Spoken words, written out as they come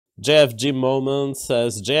JFG Moment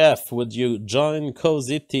says, JF, would you join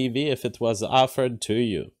Cozy TV if it was offered to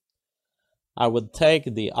you? I would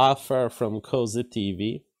take the offer from Cozy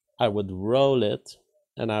TV, I would roll it,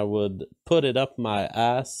 and I would put it up my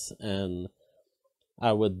ass, and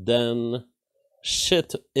I would then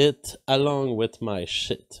shit it along with my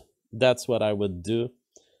shit. That's what I would do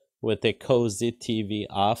with a Cozy TV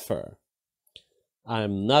offer.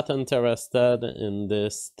 I'm not interested in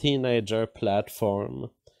this teenager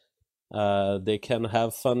platform. They can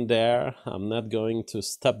have fun there. I'm not going to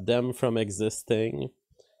stop them from existing.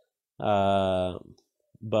 But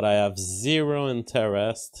I have zero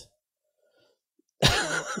interest.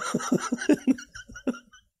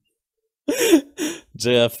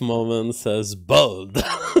 JF Moment says bold.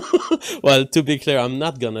 Well, to be clear, I'm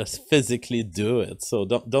not gonna physically do it, so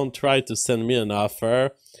don't try to send me an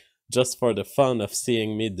offer just for the fun of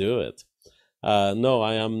seeing me do it. No,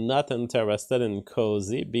 I am not interested in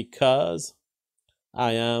Cozy because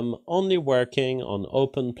I am only working on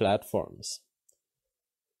open platforms.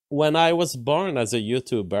 When I was born as a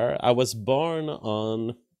YouTuber, I was born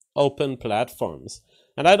on open platforms.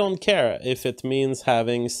 And I don't care if it means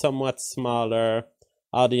having somewhat smaller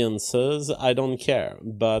audiences, I don't care.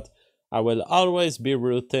 But I will always be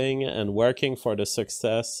rooting and working for the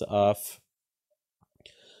success of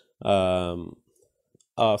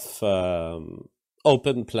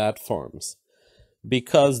open platforms.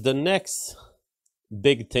 Because the next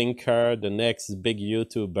big thinker, the next big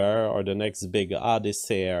YouTuber, or the next big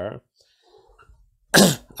odysseer,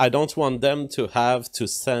 I don't want them to have to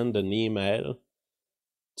send an email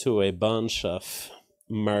to a bunch of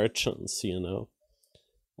merchants,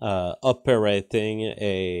 operating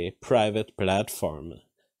a private platform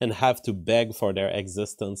and have to beg for their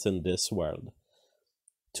existence in this world.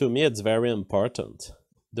 To me, it's very important.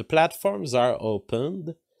 The platforms are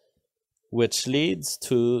opened, which leads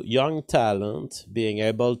to young talent being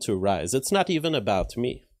able to rise. It's not even about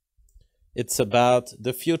me. It's about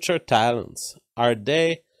the future talents. Are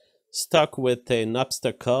they stuck with an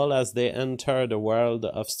obstacle as they enter the world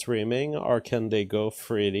of streaming, or can they go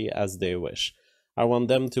freely as they wish? I want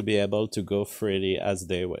them to be able to go freely as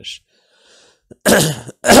they wish.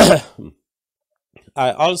 I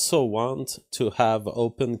also want to have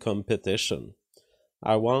open competition.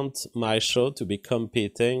 I want my show to be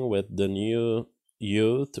competing with the new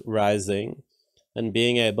youth rising and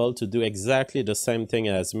being able to do exactly the same thing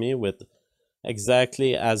as me with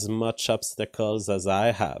exactly as much obstacles as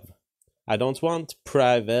I have. I don't want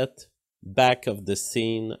private, back of the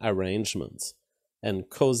scene arrangements. And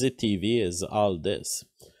Cozy TV is all this.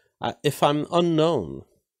 If I'm unknown,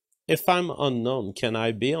 can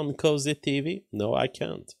I be on Cozy TV? No, I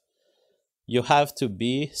can't. You have to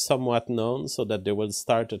be somewhat known so that they will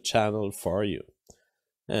start a channel for you.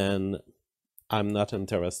 And I'm not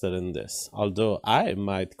interested in this. Although I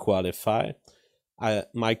might qualify,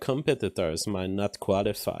 my competitors might not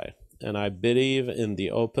qualify. And I believe in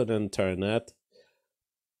the open internet,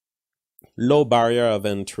 low barrier of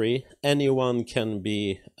entry. Anyone can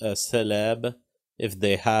be a celeb if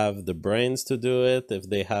they have the brains to do it, if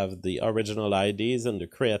they have the original ideas and the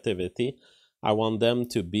creativity. I want them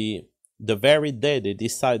to be, the very day they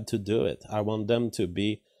decide to do it, I want them to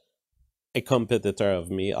be a competitor of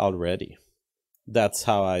me already. That's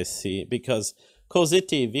how I see, because Cozy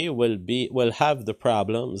TV will have the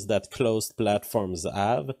problems that closed platforms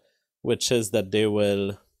have, which is that they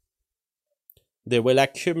will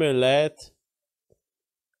accumulate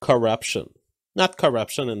corruption. Not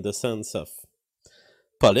corruption in the sense of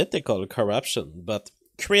political corruption, but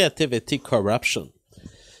creativity corruption.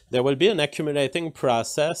 There will be an accumulating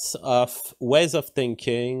process of ways of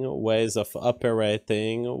thinking, ways of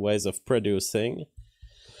operating, ways of producing,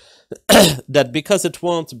 that because it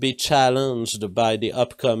won't be challenged by the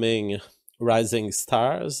upcoming rising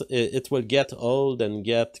stars, it will get old and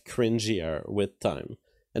get cringier with time.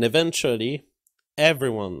 And eventually,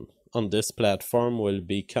 everyone on this platform will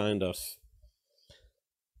be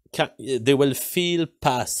they will feel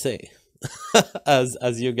passé,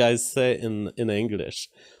 as you guys say in English.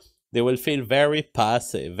 They will feel very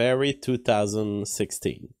passé, very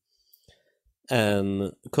 2016.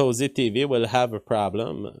 And Cozy TV will have a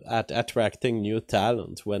problem at attracting new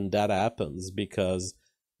talent when that happens, because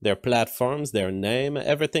their platforms, their name,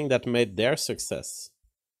 everything that made their success,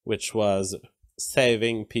 which was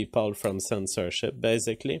saving people from censorship,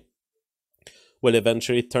 basically, will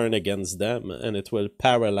eventually turn against them, and it will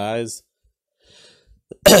paralyze,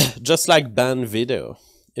 just like ban video.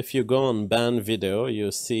 If you go on ban video,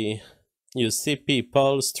 you see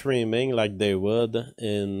people streaming like they would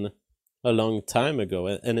in a long time ago,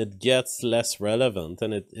 and it gets less relevant,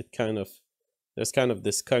 and it kind of There's kind of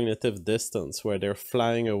this cognitive distance where they're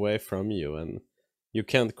flying away from you and you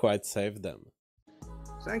can't quite save them.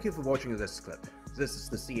 Thank you for watching this clip. This is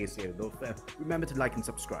the CAC. Remember to like and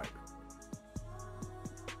subscribe.